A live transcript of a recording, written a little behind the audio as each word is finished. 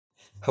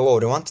Hello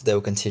everyone, today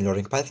we continue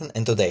learning Python,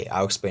 and today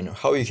I'll explain you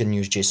how you can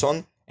use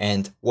JSON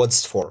and what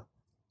it's for.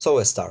 So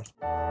let's start.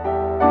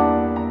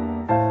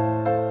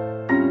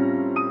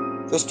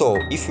 First of all,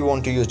 if you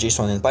want to use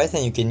JSON in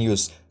Python, you can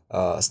use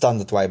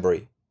standard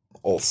library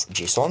of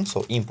JSON,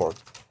 so import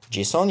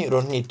JSON. You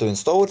don't need to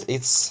install it,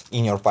 it's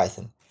in your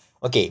Python.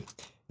 Okay,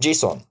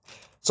 JSON.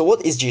 So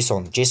what is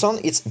JSON?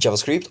 JSON is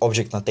JavaScript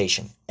object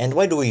notation. And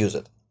why do we use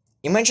it?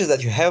 Imagine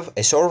that you have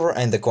a server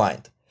and a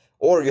client,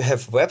 or you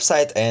have a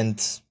website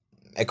and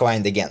a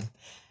client again.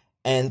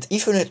 And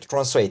if you need to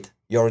translate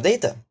your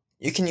data,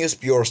 you can use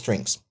pure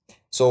strings.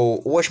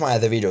 So watch my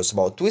other videos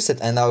about Twisted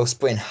and I'll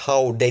explain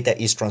how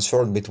data is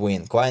transferred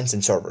between clients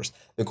and servers,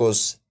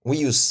 because we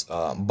use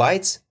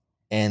bytes,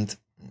 and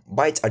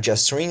bytes are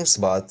just strings,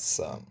 but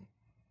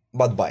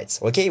bytes.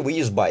 Okay, we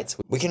use bytes.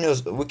 We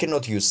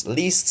cannot use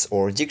lists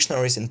or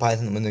dictionaries in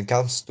Python when it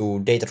comes to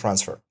data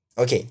transfer.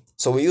 Okay,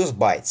 so we use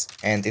bytes,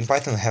 and in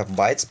Python we have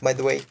bytes, by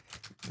the way.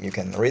 You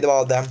can read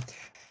about them.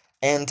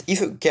 And if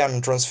you can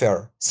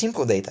transfer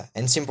simple data,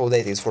 and simple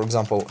data is, for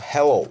example,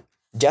 hello,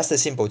 just a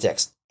simple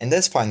text, and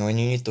that's fine when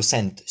you need to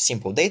send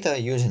simple data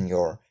using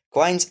your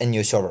clients and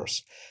your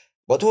servers.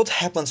 But what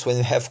happens when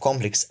you have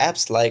complex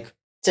apps like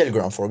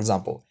Telegram, for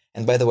example?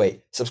 And by the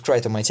way,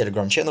 subscribe to my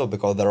Telegram channel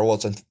because there are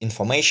lots of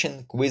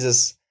information,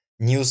 quizzes,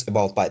 news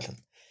about Python.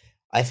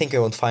 I think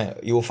you will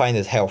find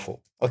it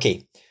helpful.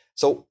 Okay,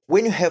 so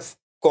when you have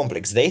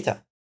complex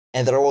data,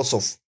 and there are lots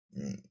of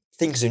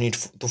things you need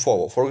to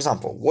follow. For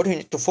example, what you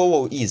need to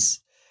follow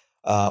is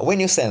when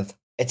you send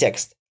a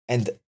text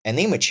and an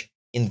image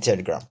in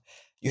Telegram,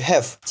 you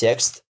have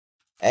text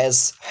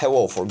as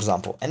hello, for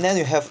example, and then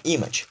you have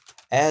image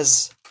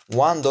as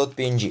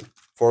 1.png,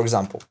 for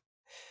example.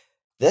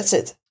 That's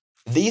it.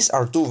 These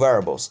are two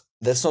variables.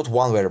 That's not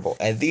one variable,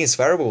 and these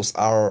variables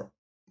are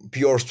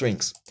pure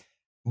strings.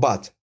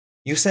 But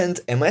you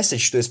send a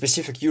message to a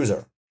specific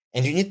user,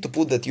 and you need to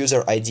put that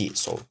user ID.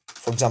 So,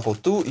 for example,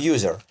 to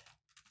user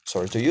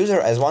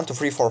as 1, 2,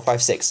 3, 4,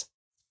 5, 6.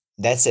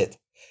 That's it.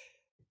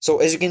 So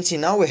as you can see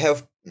now,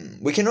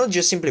 we cannot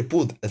just simply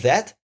put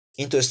that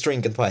into a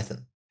string in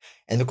Python.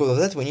 And because of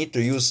that, we need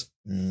to use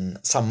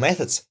some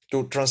methods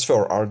to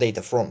transfer our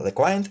data from the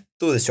client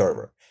to the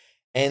server.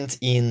 And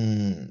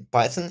in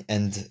Python,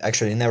 and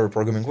actually in every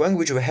programming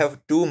language, we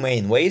have two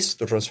main ways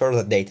to transfer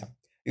the data.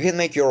 You can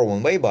make your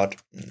own way, but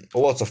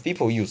lots of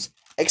people use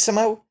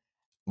XML,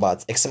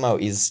 but XML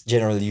is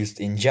generally used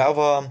in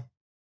Java,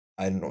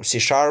 I don't know, C#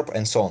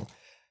 and so on.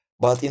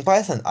 But in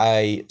Python,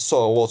 I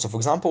saw lots of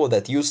examples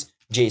that use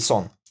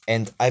JSON,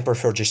 and I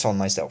prefer JSON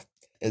myself.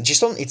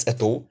 JSON is a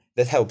tool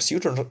that helps you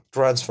to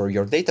transfer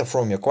your data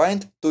from your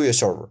client to your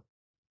server,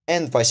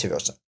 and vice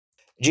versa.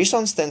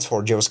 JSON stands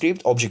for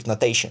JavaScript Object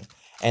Notation,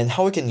 and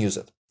how we can use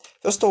it.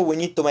 First of all, we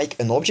need to make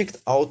an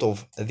object out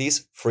of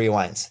these three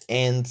lines,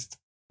 and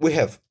we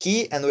have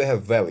key and we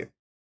have value.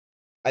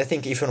 I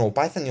think if you know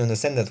Python, you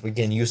understand that we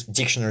can use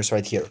dictionaries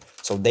right here.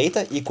 So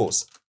data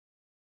equals.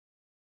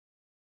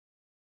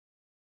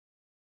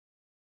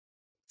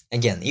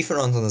 Again, if you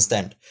don't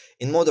understand,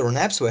 in modern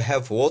apps we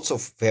have lots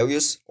of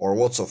values or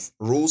lots of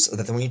rules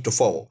that we need to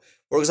follow.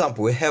 For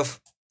example, we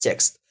have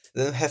text,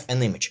 then we have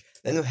an image,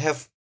 then we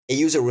have a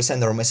user we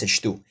send our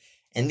message to.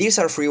 And these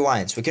are three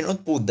lines, we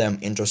cannot put them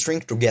into a string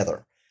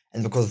together.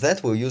 And because of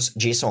that, we'll use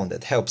JSON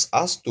that helps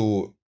us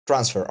to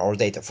transfer our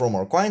data from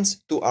our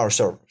clients to our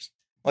servers.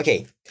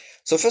 Okay,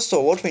 so first of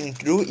all, what we need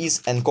to do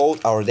is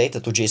encode our data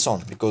to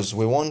JSON, because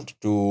we want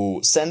to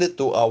send it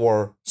to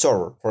our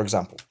server, for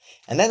example.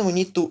 And then we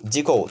need to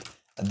decode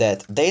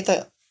that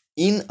data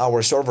in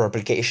our server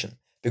application,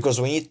 because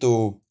we need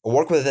to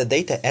work with the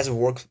data as we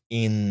work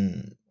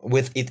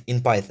with it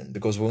in Python,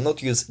 because we will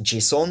not use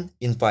JSON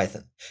in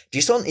Python.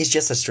 JSON is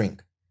just a string.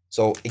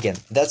 So again,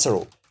 that's a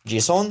rule.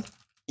 JSON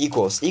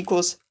equals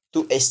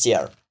to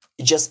str.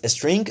 It's just a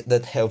string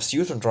that helps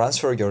you to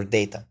transfer your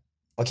data.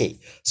 Okay,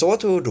 so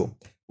what we will do?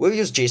 We'll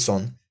use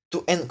JSON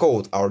to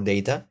encode our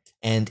data,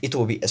 and it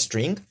will be a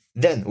string.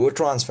 Then we'll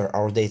transfer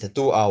our data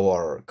to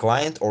our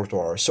client or to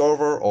our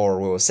server, or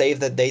we'll save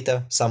that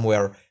data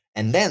somewhere.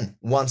 And then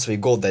once we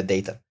got that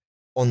data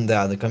on the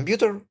other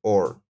computer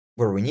or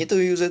where we need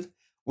to use it,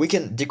 we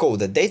can decode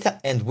the data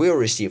and we'll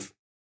receive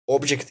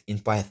object in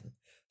Python.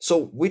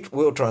 So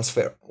we'll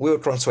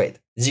translate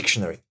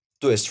dictionary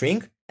to a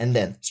string and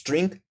then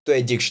string to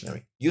a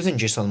dictionary using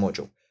JSON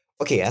module.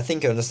 Okay, I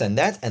think you understand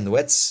that, and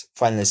let's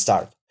finally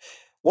start.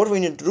 What we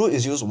need to do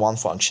is use one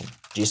function,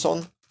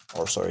 JSON.dumps.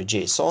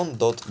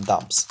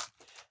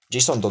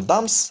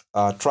 JSON.dumps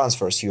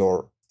translates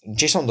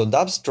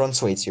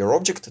your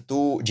object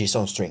to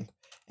JSON string.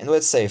 And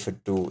let's save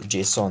it to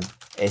JSON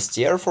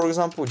str, for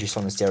example.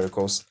 JSON str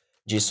equals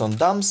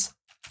JSON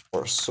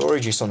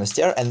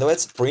str, and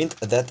let's print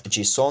that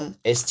JSON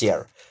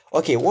str.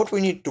 Okay, what we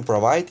need to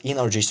provide in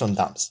our JSON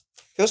dumps?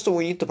 First,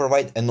 we need to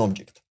provide an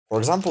object, for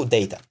example,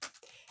 data.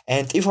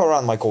 And if I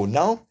run my code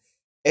now,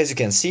 as you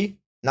can see,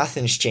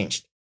 nothing's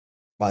changed.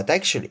 But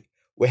actually,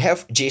 we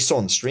have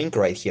JSON string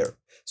right here.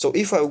 So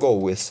if I go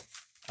with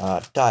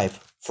type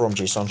from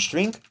JSON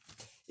string,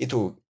 it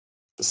will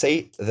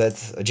say that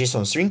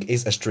JSON string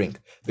is a string,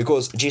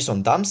 because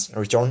JSON dumps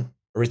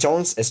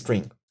returns a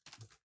string.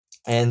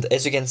 And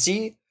as you can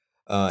see,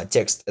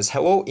 text as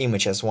hello,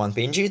 image as 1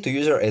 PNG, to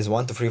user as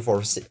 1, 2, 3,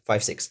 4,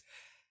 5, 6.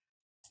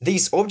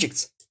 These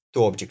objects,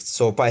 two objects,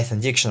 so Python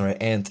dictionary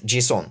and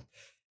JSON,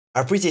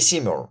 are pretty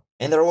similar,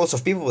 and there are lots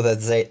of people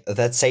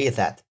that say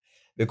that,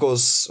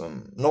 because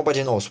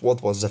nobody knows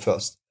what was the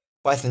first,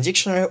 Python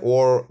dictionary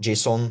or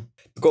JSON,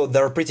 because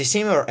they're pretty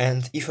similar,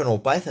 and if you know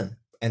Python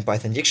and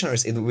Python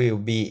dictionaries, it will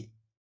be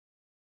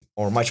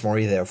much more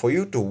easier for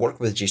you to work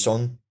with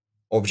JSON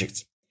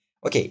objects.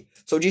 Okay,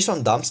 so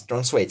JSON dumps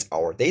translates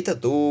our data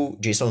to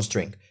JSON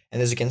string,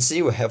 and as you can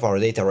see, we have our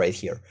data right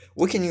here.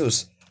 We can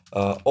use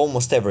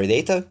almost every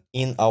data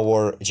in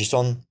our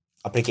JSON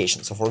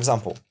application. So for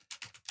example,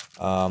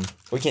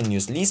 we can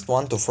use list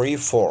 1, 2, 3,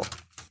 4.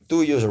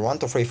 To user 1,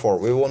 2, 3, 4.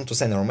 We want to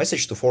send our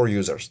message to 4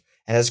 users.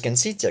 And as you can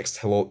see, text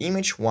hello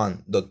image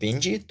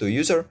 1.png to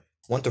user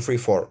 1, 2, 3,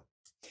 4.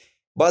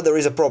 But there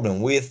is a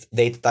problem with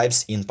data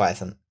types in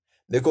Python,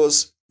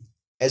 because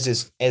as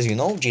you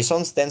know,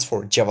 JSON stands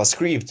for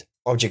JavaScript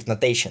object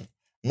notation,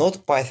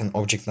 not Python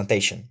object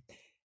notation.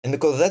 And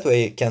because that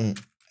way can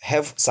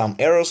have some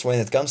errors when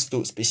it comes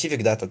to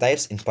specific data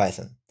types in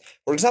Python.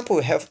 For example,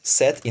 we have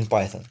set in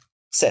Python.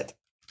 Set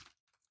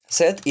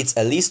it's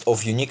a list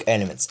of unique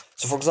elements.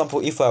 So for example,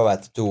 if I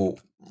add to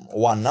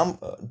one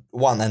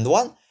and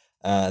 1,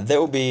 there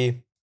will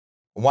be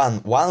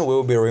one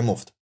will be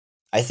removed.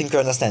 I think you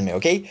understand me,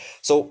 okay?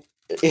 So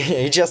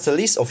it's just a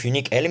list of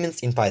unique elements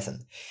in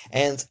Python.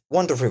 And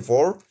 1, 2, 3,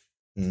 4,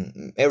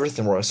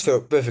 everything works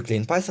perfectly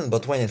in Python,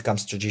 but when it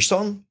comes to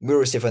JSON, we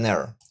receive an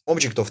error.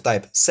 Object of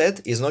type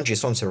set is not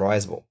JSON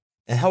serializable.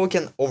 And how we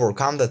can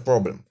overcome that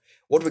problem?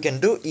 What we can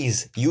do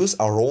is use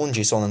our own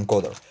JSON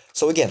encoder.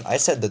 So again, I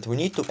said that we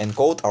need to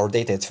encode our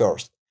data at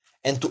first.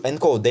 And to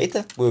encode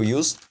data, we'll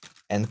use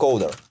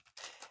encoder.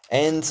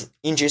 And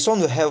in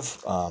JSON, we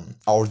have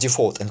our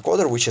default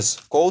encoder, which is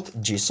called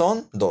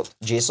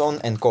JSON.JSON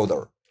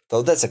encoder.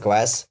 So that's a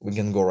class. We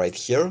can go right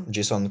here,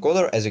 JSON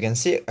encoder. As you can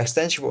see,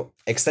 extensible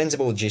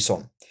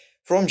JSON.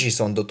 From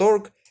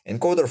JSON.org,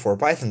 encoder for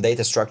Python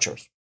data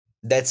structures.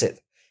 That's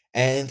it.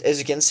 And as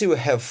you can see, we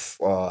have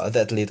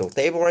that little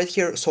table right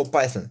here. So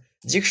Python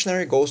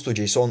dictionary goes to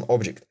JSON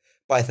object.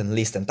 Python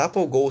list and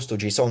tuple goes to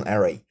JSON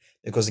array.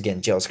 Because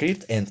again,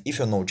 JavaScript, and if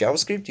you know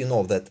JavaScript, you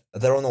know that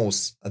there are no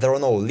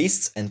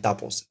lists and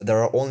tuples.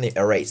 There are only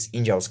arrays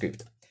in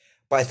JavaScript.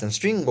 Python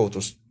string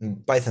goes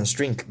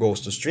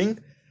to string.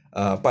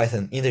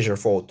 Python integer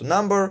float to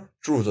number,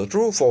 true to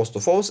true, false to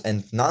false,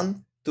 and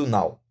none to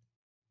null.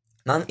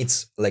 None,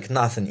 it's like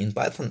nothing in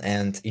Python,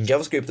 and in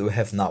JavaScript we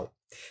have null.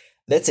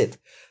 That's it.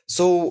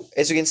 So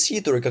as you can see,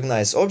 to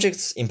recognize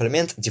objects,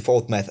 implement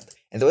default method.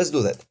 And let's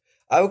do that.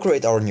 I will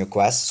create our new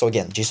class. So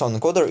again, JSON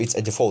encoder, it's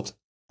a default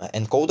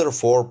encoder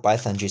for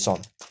Python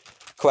JSON.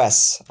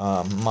 Class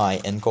my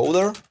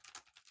encoder,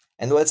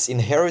 and let's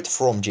inherit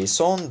from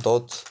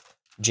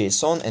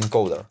JSON.JSON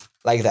encoder,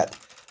 like that.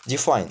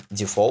 Define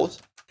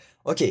default.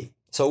 Okay,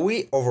 so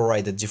we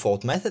override the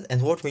default method,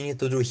 and what we need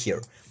to do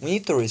here, we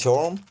need to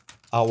return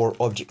our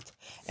object.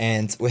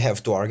 And we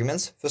have two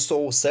arguments, first of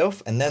all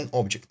self and then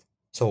object.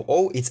 So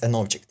O, it's an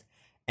object.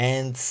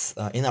 And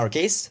in our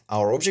case,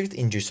 our object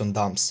in JSON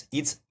dumps,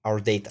 it's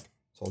our data,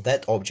 so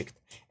that object.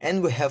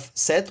 And we have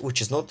set, which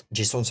is not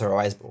JSON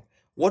serializable.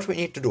 What we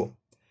need to do?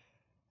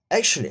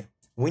 Actually,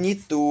 we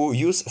need to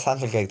use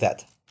something like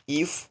that.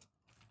 If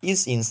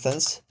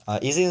isInstance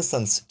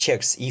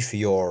checks if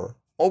your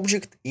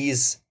object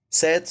is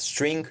set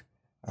string.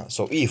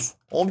 So if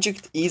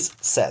object is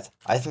set,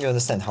 I think you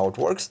understand how it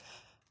works.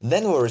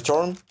 Then we'll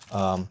return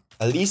a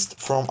list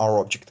from our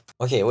object.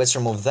 Okay, let's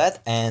remove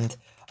that, and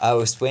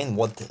I'll explain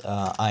what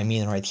I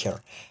mean right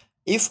here.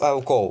 If I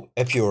will call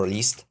a pure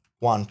list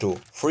 1, 2,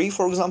 3,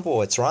 for example,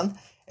 let's run.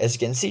 As you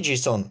can see,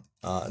 JSON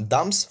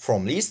dumps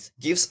from list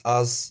gives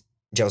us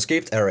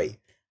JavaScript array.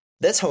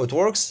 That's how it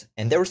works,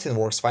 and everything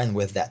works fine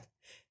with that.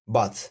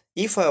 But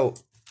if I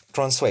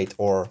translate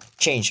or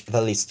change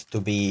the list to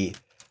be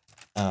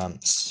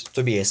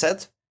a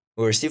set,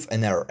 we receive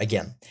an error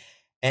again.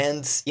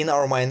 And in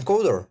our my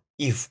encoder,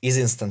 if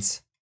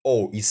isInstance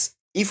O is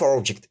if our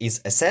object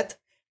is a set,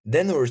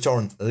 then we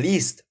return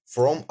list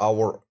from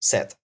our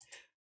set.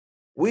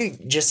 We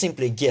just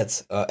simply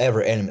get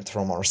every element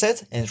from our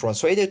set and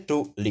translate it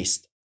to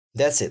list.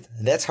 That's it.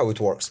 That's how it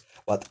works.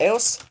 But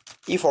else,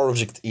 if our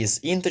object is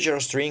integer,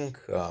 string,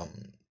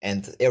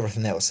 and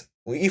everything else,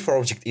 if our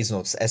object is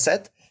not a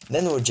set,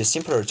 then we'll just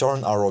simply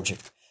return our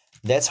object.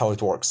 That's how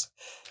it works.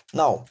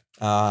 Now,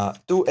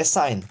 to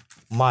assign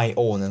my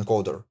own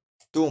encoder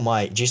to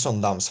my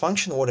JSON dumps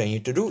function, what I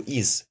need to do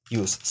is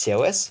use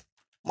cls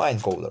my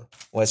encoder.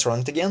 Let's run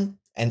it again.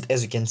 And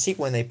as you can see,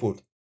 when I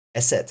put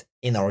a set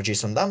in our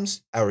JSON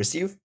dumps, I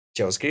receive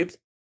JavaScript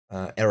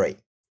array.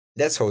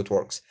 That's how it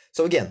works.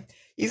 So again,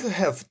 if you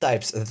have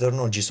types that are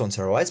not JSON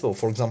serializable,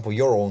 for example,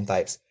 your own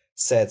types,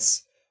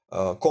 sets,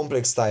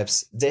 complex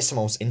types,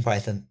 decimals in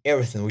Python,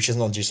 everything which is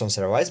not JSON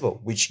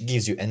serializable, which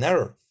gives you an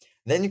error,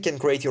 then you can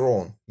create your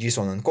own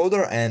JSON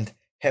encoder and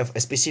have a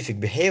specific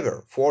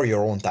behavior for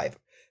your own type.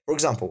 For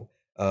example,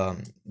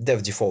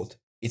 def default,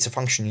 it's a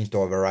function you need to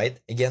override.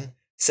 Again,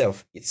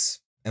 self, it's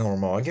a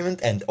normal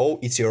argument, and O,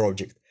 it's your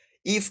object.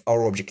 If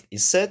our object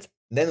is set,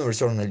 then we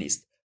return a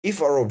list.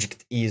 If our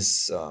object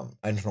is,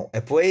 I don't know,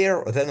 a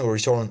player, then we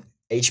return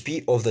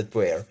HP of that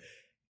player.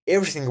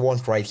 Everything we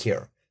want right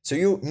here. So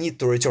you need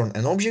to return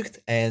an object,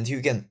 and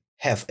you can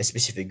have a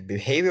specific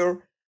behavior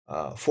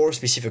for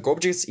specific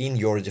objects in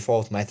your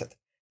default method.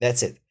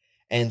 That's it.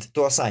 And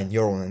to assign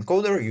your own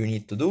encoder,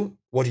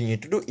 what you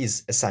need to do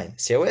is assign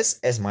CLS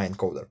as my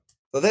encoder.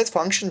 So that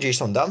function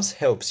JSON dumps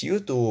helps you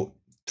to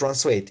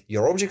translate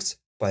your objects,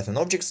 Python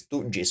objects,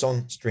 to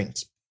JSON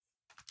strings.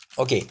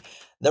 Okay,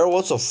 there are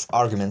lots of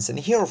arguments in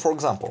here. For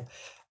example,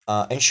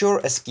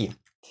 ensure as key.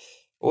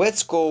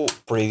 Let's call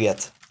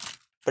привет.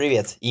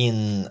 Привет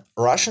in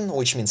Russian,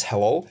 which means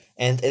hello,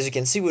 and as you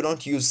can see, we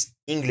don't use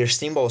English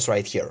symbols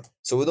right here.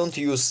 So we don't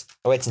use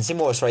Latin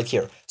symbols right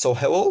here. So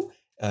hello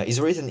is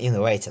written in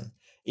Latin,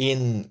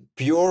 in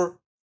pure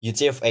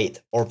UTF-8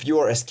 or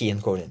pure ASCII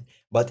encoding.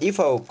 But if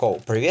I call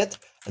привет,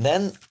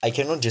 then I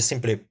cannot just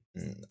simply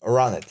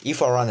run it.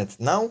 If I run it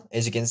now,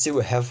 as you can see,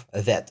 we have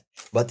that.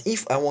 But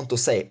if I want to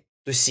see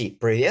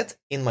привет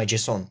in my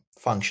JSON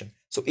function,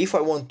 so if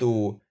I want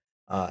to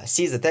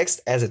see the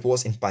text as it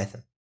was in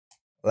Python,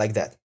 like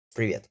that,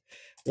 привет,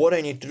 what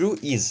I need to do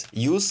is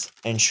use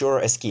ensure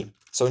as key.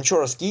 So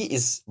ensure as key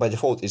is by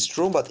default is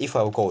true, but if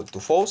I will call it to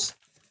false,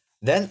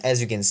 then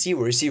as you can see,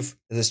 we receive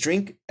the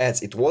string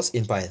as it was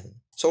in Python.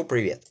 So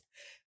привет.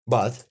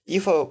 But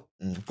if I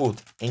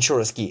put ensure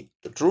as key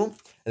to true,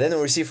 then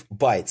we receive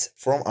bytes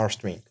from our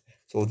string.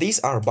 So these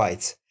are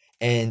bytes,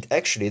 and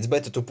actually it's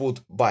better to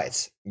put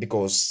bytes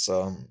because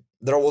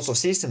there are lots of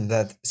systems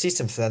that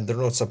do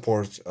not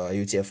support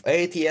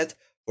UTF-8 yet.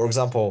 For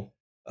example,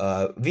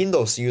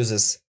 Windows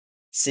uses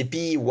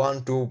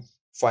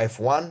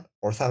CP1251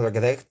 or something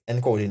like that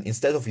encoding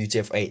instead of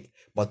UTF-8,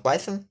 but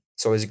Python.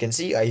 So as you can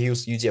see, I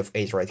use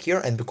UTF-8 right here,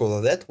 and because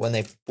of that, when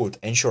I put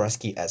ensure as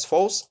key as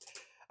false,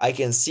 I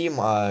can see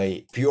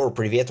my pure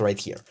привет right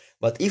here.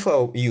 But if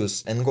I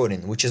use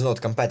encoding which is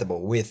not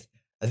compatible with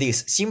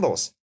these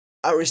symbols,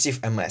 I receive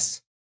a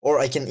mess, or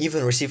I can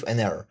even receive an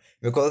error.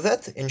 Because of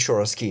that,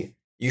 ensure as key,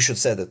 you should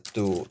set it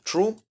to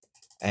true,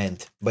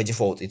 and by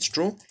default it's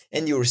true,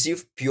 and you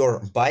receive pure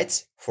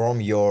bytes from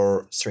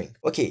your string.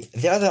 Okay,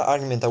 the other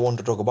argument I want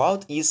to talk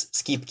about is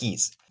skip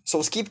keys.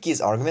 So skip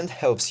keys argument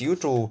helps you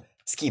to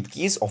skip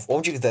keys of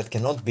objects that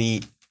cannot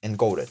be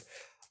encoded.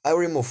 I'll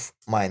remove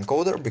my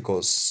encoder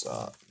because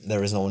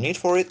there is no need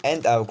for it,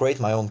 and I'll create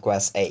my own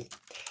class A.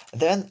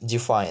 Then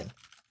define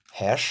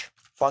hash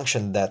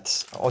function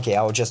that, okay,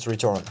 I'll just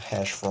return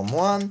hash from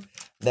 1,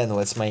 then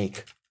let's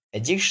make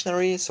a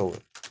dictionary, so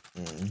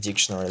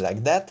dictionary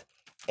like that,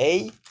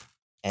 A,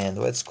 and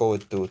let's call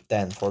it to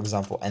 10, for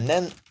example, and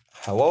then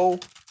hello,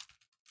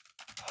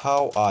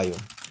 how are you?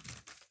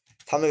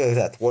 Something like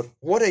that.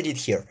 What I did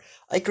here,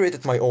 I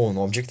created my own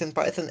object in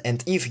Python,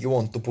 and if you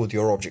want to put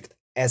your object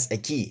as a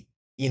key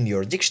in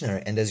your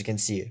dictionary, and as you can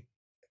see,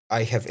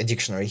 I have a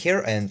dictionary here,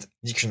 and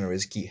dictionary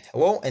is key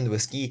hello and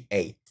with key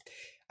A.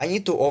 I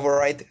need to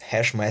override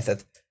hash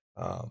method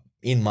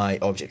in my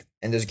object,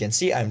 and as you can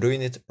see, I'm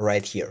doing it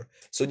right here.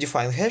 So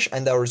define hash,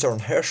 and I'll return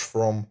hash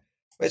from,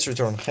 let's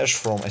return hash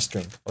from a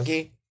string,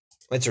 okay?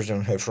 Let's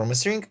return hash from a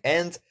string,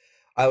 and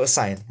I'll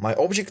assign my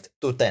object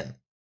to 10.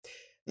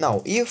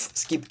 Now, if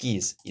skip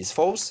keys is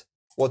false,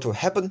 what will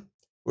happen?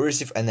 We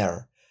receive an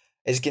error.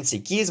 As you can see,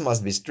 keys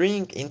must be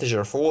string,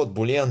 integer, float,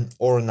 boolean,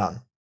 or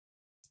none.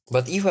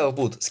 But if I will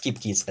put skip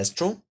keys as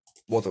true,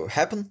 what will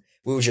happen?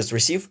 We will just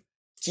receive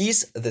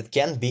keys that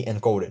can be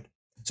encoded.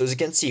 So as you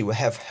can see, we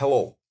have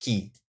hello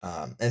key,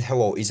 and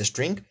hello is a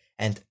string,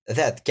 and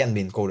that can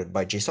be encoded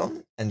by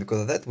JSON, and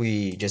because of that,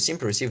 we just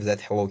simply receive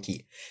that hello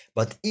key.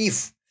 But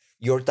if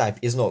your type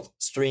is not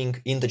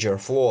string, integer,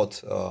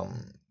 float,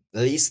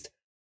 list,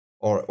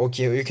 or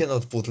okay, you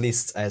cannot put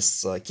lists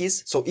as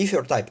keys. So if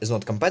your type is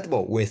not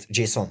compatible with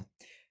JSON,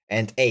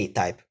 and a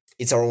type,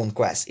 it's our own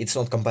class, it's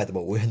not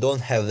compatible, we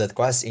don't have that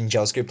class in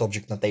JavaScript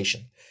object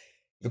notation.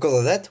 Because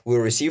of that, we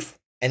receive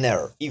an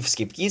error if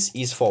skip keys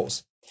is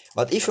false.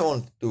 But if you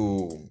want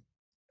to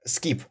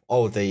skip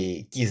all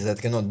the keys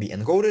that cannot be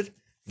encoded,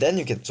 then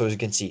you can, so as you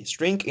can see,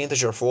 string,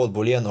 integer, float,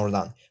 boolean, or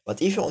none.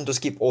 But if you want to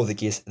skip all the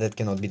keys that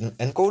cannot be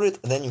encoded,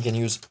 then you can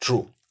use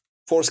true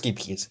for skip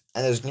keys.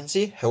 And as you can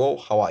see, hello,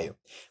 how are you?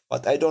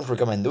 But I don't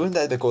recommend doing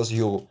that because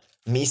you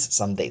miss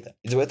some data.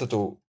 It's better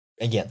to,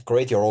 again,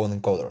 create your own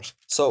encoders.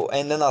 So,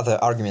 and another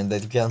argument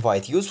that you can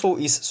find useful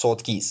is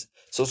sort keys.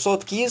 So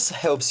sort keys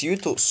helps you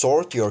to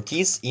sort your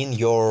keys in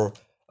your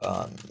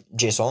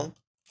JSON.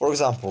 For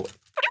example,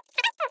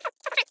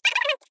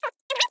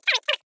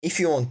 if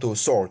you want to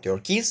sort your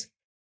keys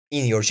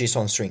in your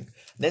JSON string,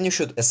 then you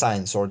should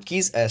assign sort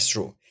keys as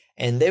true.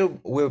 And they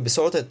will be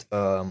sorted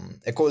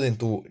according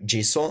to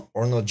JSON,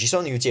 or not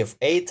JSON,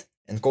 UTF-8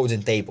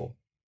 encoding table.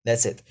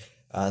 That's it.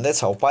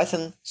 That's how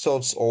Python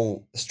sorts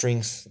all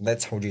strings,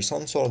 that's how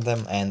JSON sorts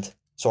them and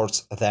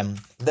sorts them.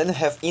 Then we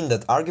have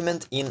indet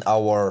argument in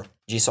our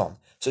JSON.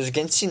 So as you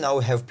can see, now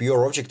we have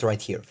pure object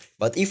right here.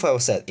 But if I will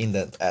set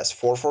indent as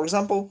 4, for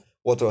example,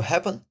 what will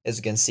happen? As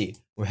you can see,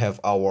 we have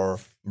our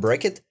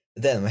bracket,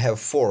 then we have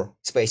 4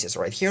 spaces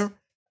right here,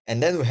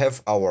 and then we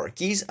have our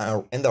keys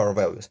and our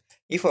values.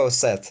 If I will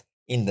set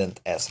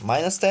indent as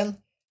 -10,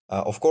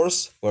 of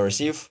course, we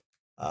receive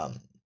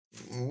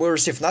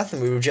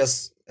nothing. We will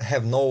just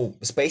have no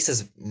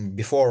spaces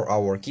before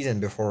our keys and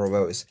before our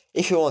values.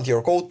 If you want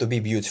your code to be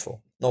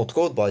beautiful, not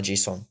code but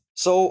JSON.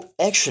 So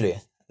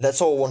actually,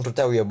 that's all I want to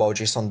tell you about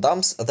JSON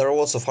dumps. There are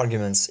lots of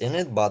arguments in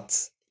it,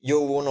 but you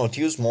will not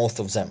use most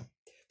of them.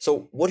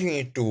 So what you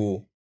need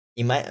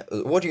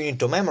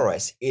to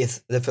memorize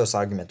is the first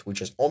argument,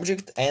 which is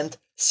object, and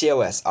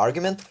CLS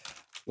argument,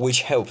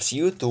 which helps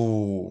you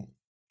to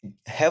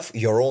have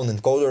your own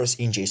encoders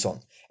in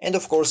JSON. And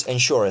of course,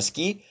 ensure as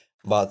key,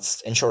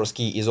 but ensure as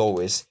key is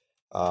always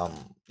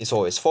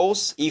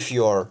false. If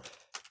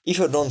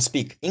you don't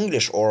speak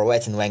English or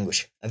Latin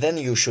language, then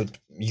you should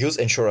use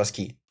ensure as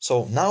key.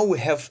 So now we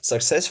have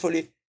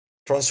successfully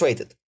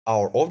translated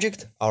our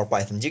object, our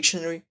Python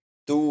dictionary,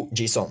 to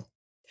JSON.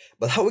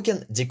 But how we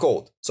can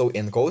decode? So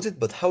encode it,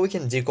 but how we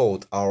can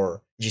decode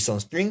our JSON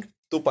string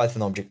to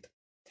Python object?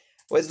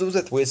 Let's do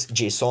that with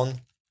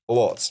JSON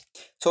loads.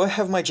 So I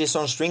have my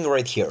JSON string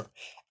right here.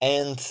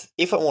 And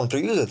if I want to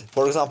use it,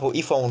 for example,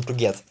 if I want to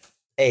get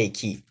a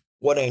key,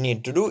 what I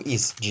need to do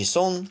is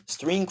JSON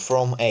string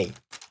from a.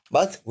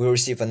 But we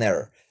receive an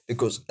error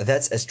because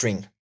that's a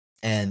string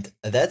and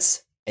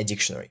that's a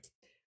dictionary.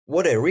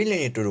 What I really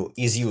need to do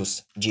is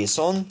use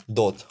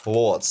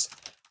JSON.loads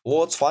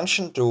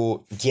function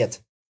to get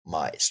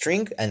my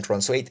string and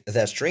translate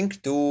that string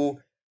to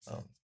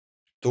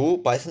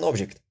Python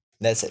object.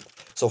 That's it.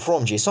 So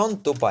from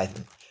JSON to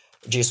Python,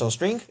 JSON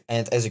string,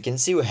 and as you can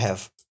see, we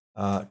have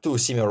two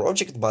similar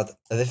objects, but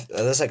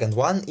the second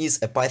one is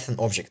a Python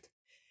object.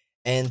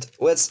 And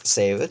let's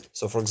save it.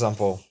 So for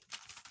example,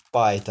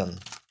 Python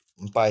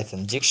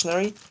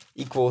dictionary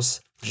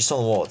equals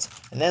JSON loads,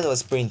 and then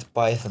let's print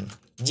Python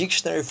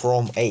dictionary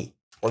from a,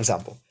 for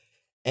example.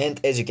 And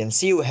as you can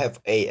see, we have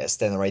a as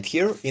 10 right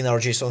here in our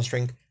JSON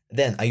string.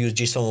 Then I use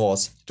JSON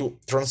loads to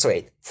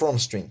translate from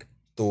string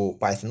to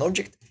Python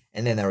object,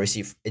 and then I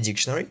receive a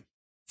dictionary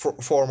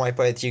for my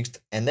Python text,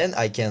 and then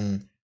I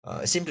can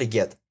simply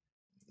get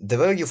the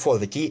value for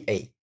the key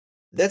a.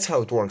 That's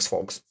how it works,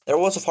 folks. There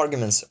are lots of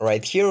arguments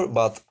right here,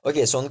 but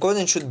okay, so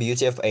encoding should be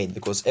UTF-8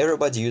 because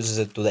everybody uses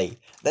it today.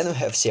 Then we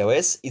have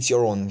CLS, it's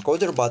your own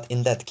encoder, but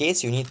in that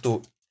case you need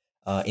to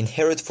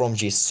inherit from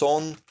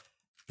JSON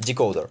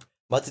decoder.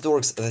 But it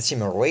works the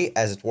similar way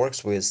as it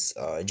works with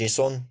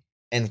JSON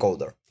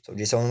encoder. So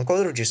JSON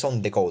encoder,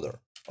 JSON decoder.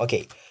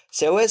 Okay,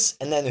 CLS,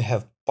 and then we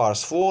have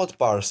parse float,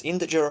 parse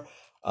integer.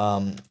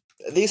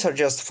 These are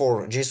just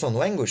for JSON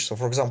language. So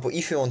for example,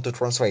 if you want to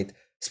translate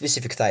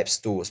specific types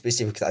to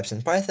specific types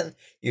in Python,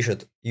 you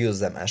should use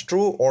them as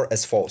true or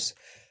as false.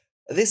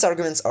 These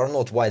arguments are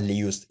not widely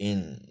used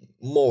in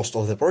most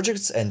of the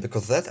projects, and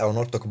because of that I will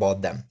not talk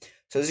about them.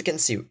 So as you can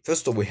see,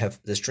 first of all we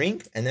have the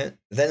string, and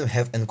then we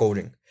have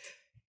encoding.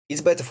 It's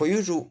better for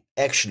you to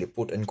actually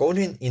put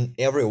encoding in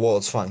every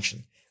loads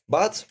function,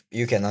 but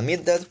you can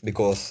omit that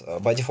because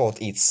by default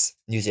it's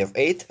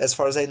UTF-8 as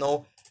far as I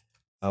know.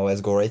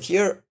 Let's go right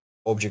here.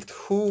 Object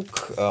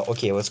hook.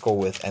 Okay, let's go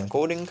with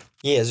encoding.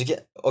 Yeah, as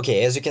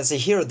you can see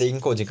here, the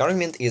encoding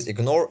argument is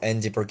ignore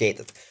and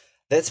deprecated.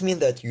 That means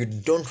that you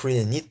don't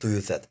really need to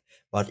use that.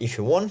 But if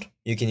you want,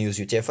 you can use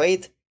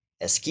UTF-8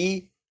 as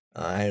key,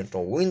 I don't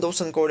know, Windows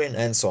encoding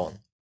and so on.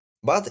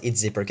 But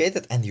it's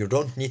deprecated and you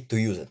don't need to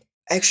use it.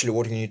 Actually,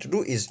 what you need to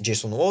do is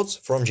JSON loads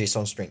from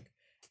JSON string,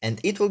 and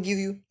it will give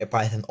you a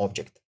Python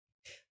object.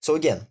 So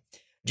again,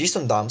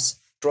 JSON dumps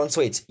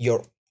translates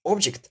your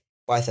object,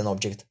 Python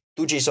object,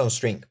 to JSON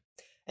string.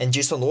 And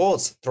JSON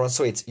loads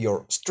translates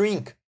your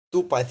string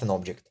to Python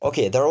object.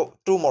 Okay, there are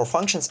two more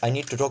functions I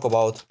need to talk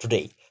about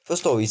today.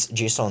 First of all is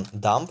JSON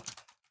dump.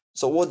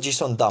 So what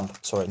JSON dump,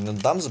 sorry, not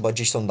dumps, but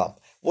JSON dump.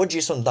 What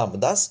JSON dump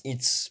does,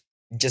 it's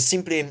just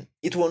simply,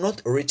 it will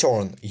not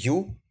return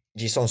you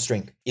JSON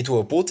string. It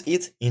will put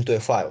it into a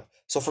file.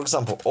 So for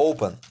example,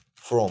 open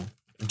from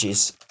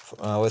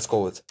let's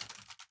call it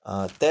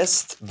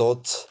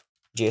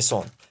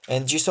test.json.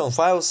 And JSON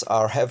files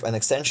have an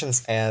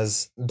extensions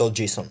as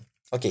 .json.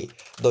 Okay,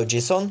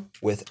 .json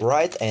with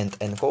write and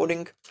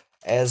encoding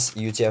as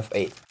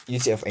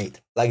UTF-8,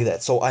 like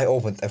that. So I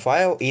opened a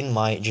file in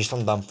my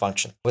JSON dump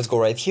function. Let's go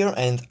right here,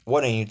 and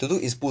what I need to do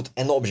is put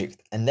an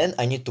object, and then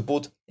I need to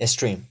put a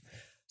stream.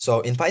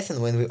 So in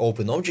Python, when we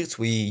open objects,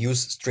 we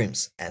use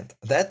streams, and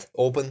that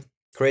open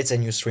creates a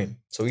new stream.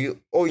 So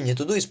all you need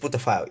to do is put a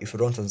file, if you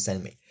don't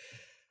understand me.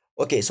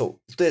 Okay, so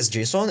test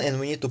JSON, and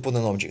we need to put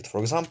an object. For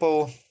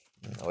example,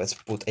 let's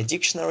put a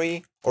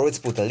dictionary, or let's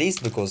put a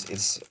list because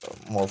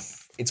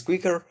it's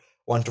quicker.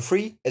 1 to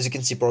 3. As you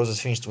can see,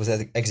 process finished with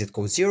exit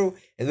code 0,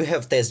 and we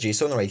have test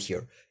JSON right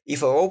here.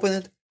 If I open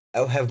it,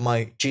 I'll have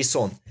my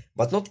JSON,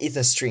 but not in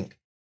a string,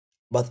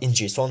 but in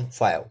JSON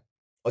file.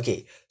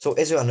 Okay, so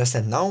as you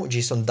understand now,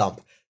 JSON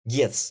dump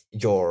gets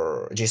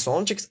your JSON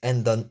object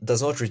and then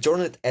does not return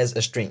it as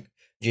a string.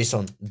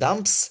 JSON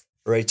dumps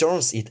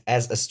returns it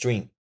as a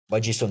string,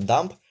 but JSON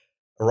dump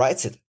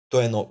writes it to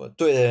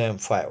a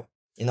file.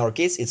 In our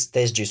case, it's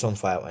test.json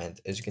file, and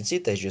as you can see,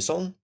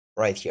 test.json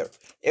right here.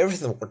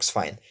 Everything works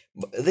fine.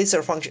 But these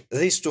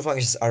two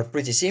functions are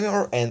pretty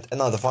similar, and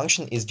another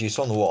function is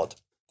JSON load.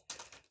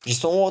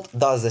 JSON load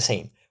does the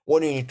same.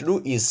 What you need to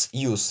do is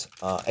use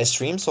a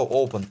stream, so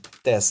open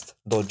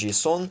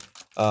test.json,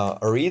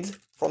 read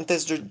from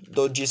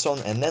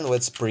test.json, and then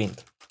let's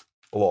print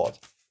load.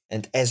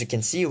 And as you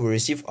can see, we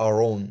receive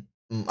our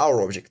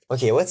object.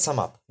 Okay, let's sum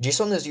up.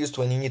 JSON is used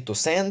when you need to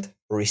send,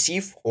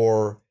 receive,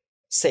 or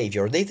save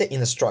your data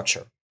in a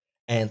structure.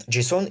 And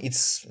JSON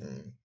it's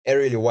a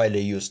really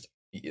widely used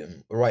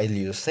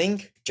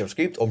thing,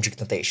 JavaScript object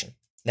notation.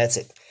 That's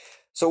it.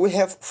 So we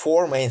have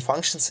four main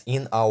functions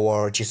in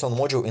our JSON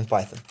module in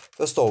Python.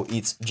 First of all,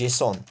 it's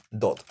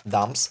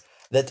JSON.dumps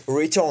that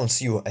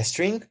returns you a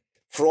string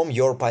from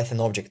your Python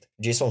object,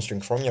 JSON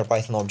string from your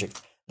Python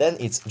object. Then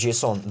it's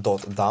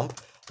JSON.dump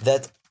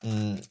that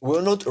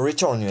will not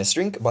return you a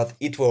string, but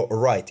it will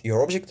write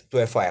your object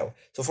to a file.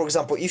 So for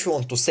example, if you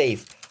want to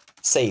save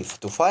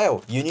to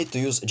file, you need to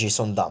use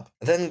JSON dump.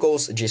 Then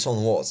goes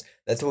JSON loads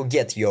that will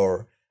get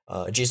your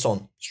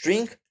JSON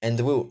string and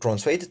will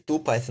translate it to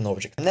Python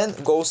object. And then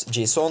goes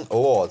JSON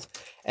load,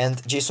 and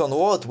JSON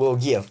load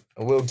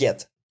will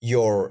get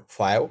your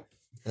file.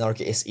 In our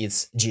case,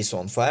 it's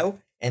JSON file,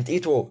 and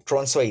it will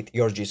translate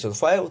your JSON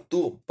file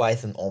to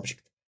Python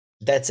object.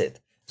 That's it.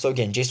 So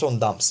again, JSON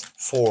dumps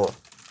for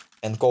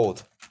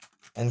encode,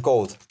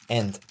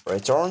 and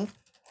return.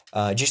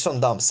 JSON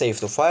dump save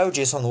to file.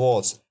 JSON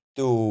loads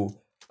to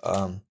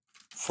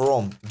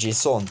from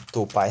JSON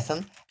to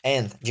Python,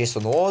 and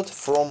JSON load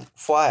from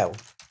file,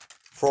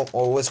 from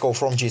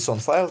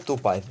JSON file to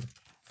Python.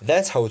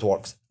 That's how it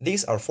works.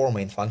 These are four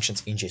main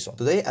functions in JSON.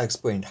 Today I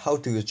explained how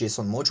to use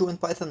JSON module in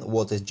Python,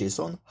 what is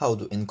JSON, how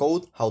to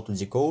encode, how to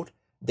decode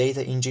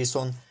data in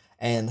JSON,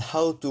 and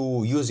how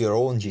to use your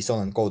own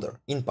JSON encoder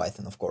in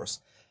Python, of course.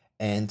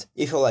 And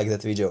if you like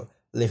that video,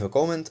 leave a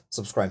comment,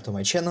 subscribe to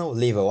my channel,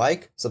 leave a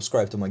like,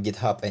 subscribe to my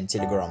GitHub and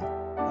Telegram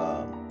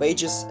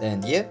pages,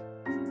 and yeah,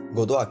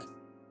 good luck!